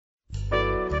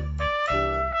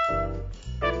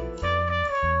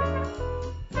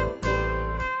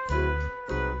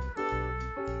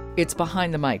It's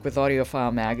Behind the Mic with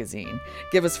AudioFile Magazine.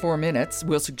 Give us 4 minutes,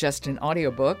 we'll suggest an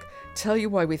audiobook, tell you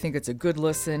why we think it's a good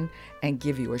listen, and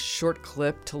give you a short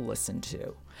clip to listen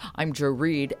to. I'm Jo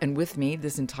Reed, and with me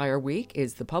this entire week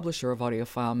is the publisher of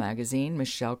AudioFile Magazine,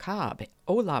 Michelle Cobb.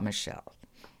 Hola, Michelle.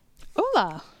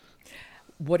 Hola.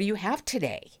 What do you have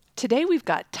today? Today we've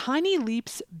got Tiny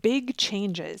Leaps, Big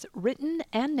Changes, written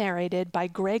and narrated by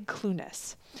Gregg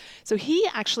Clunis. So he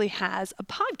actually has a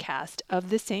podcast of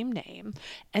the same name,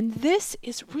 and this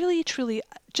is really, truly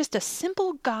just a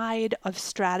simple guide of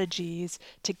strategies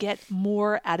to get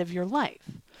more out of your life.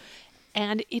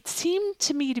 And it seemed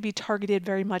to me to be targeted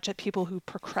very much at people who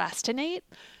procrastinate.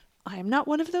 I am not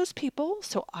one of those people,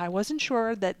 so I wasn't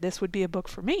sure that this would be a book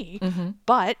for me,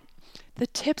 but the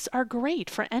tips are great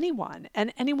for anyone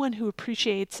and anyone who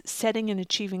appreciates setting and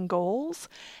achieving goals.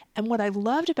 And what I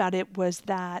loved about it was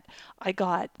that I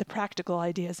got the practical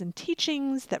ideas and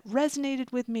teachings that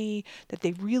resonated with me, that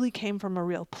they really came from a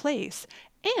real place.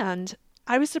 And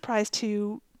I was surprised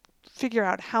to figure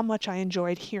out how much I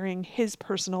enjoyed hearing his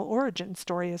personal origin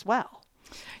story as well.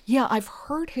 Yeah, I've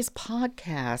heard his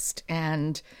podcast,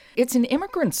 and it's an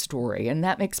immigrant story, and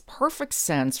that makes perfect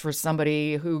sense for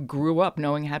somebody who grew up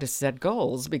knowing how to set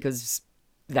goals, because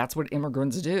that's what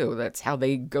immigrants do. That's how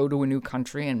they go to a new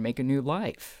country and make a new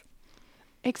life.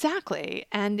 Exactly.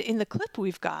 And in the clip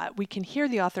we've got, we can hear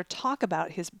the author talk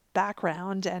about his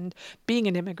background and being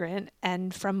an immigrant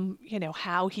and from,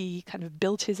 how he kind of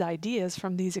built his ideas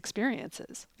from these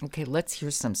experiences. Okay, let's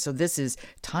hear some. So this is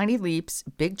Tiny Leaps,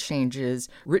 Big Changes,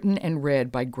 written and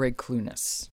read by Gregg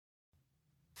Clunis.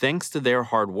 Thanks to their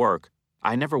hard work,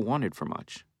 I never wanted for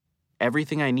much.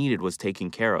 Everything I needed was taken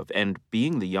care of, and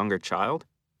being the younger child,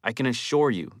 I can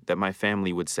assure you that my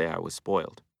family would say I was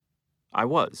spoiled. I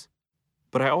was.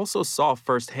 But I also saw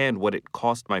firsthand what it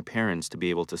cost my parents to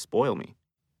be able to spoil me.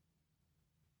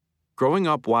 Growing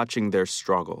up watching their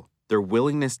struggle, their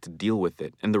willingness to deal with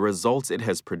it, and the results it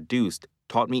has produced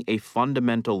taught me a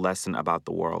fundamental lesson about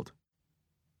the world.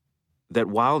 That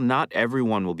while not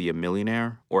everyone will be a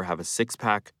millionaire or have a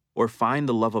six-pack or find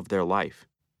the love of their life,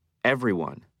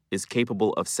 everyone is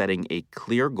capable of setting a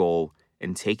clear goal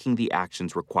and taking the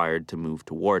actions required to move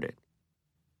toward it.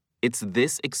 It's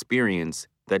this experience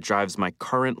that drives my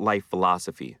current life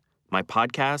philosophy, my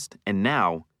podcast, and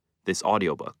now this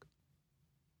audiobook.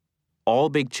 All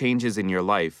big changes in your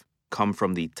life come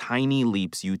from the tiny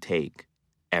leaps you take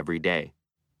every day.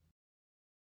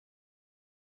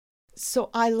 So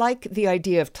I like the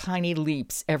idea of tiny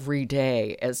leaps every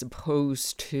day as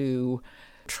opposed to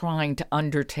trying to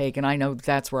undertake, and I know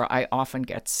that's where I often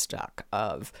get stuck,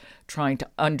 of trying to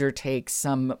undertake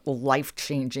some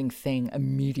life-changing thing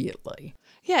immediately.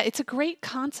 Yeah, it's a great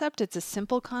concept. It's a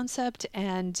simple concept.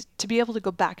 And to be able to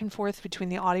go back and forth between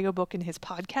the audiobook and his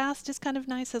podcast is kind of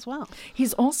nice as well.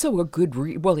 He's also a good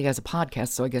reader. Well, he has a podcast,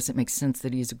 so I guess it makes sense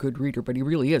that he's a good reader, but he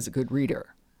really is a good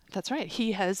reader. That's right.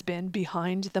 He has been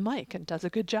behind the mic and does a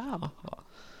good job.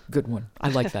 Good one. I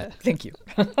like that. Thank you.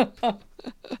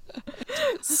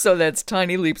 So that's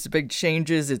Tiny Leaps, Big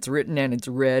Changes. It's written and it's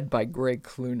read by Gregg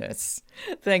Clunis.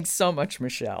 Thanks so much,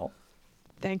 Michelle.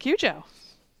 Thank you, Jo.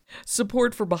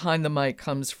 Support for Behind the Mic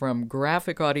comes from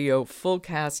Graphic Audio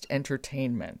Fullcast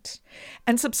Entertainment.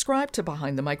 And subscribe to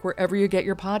Behind the Mic wherever you get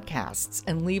your podcasts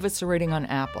and leave us a rating on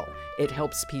Apple. It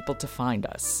helps people to find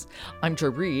us. I'm Jo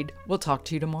Reed. We'll talk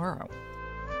to you tomorrow.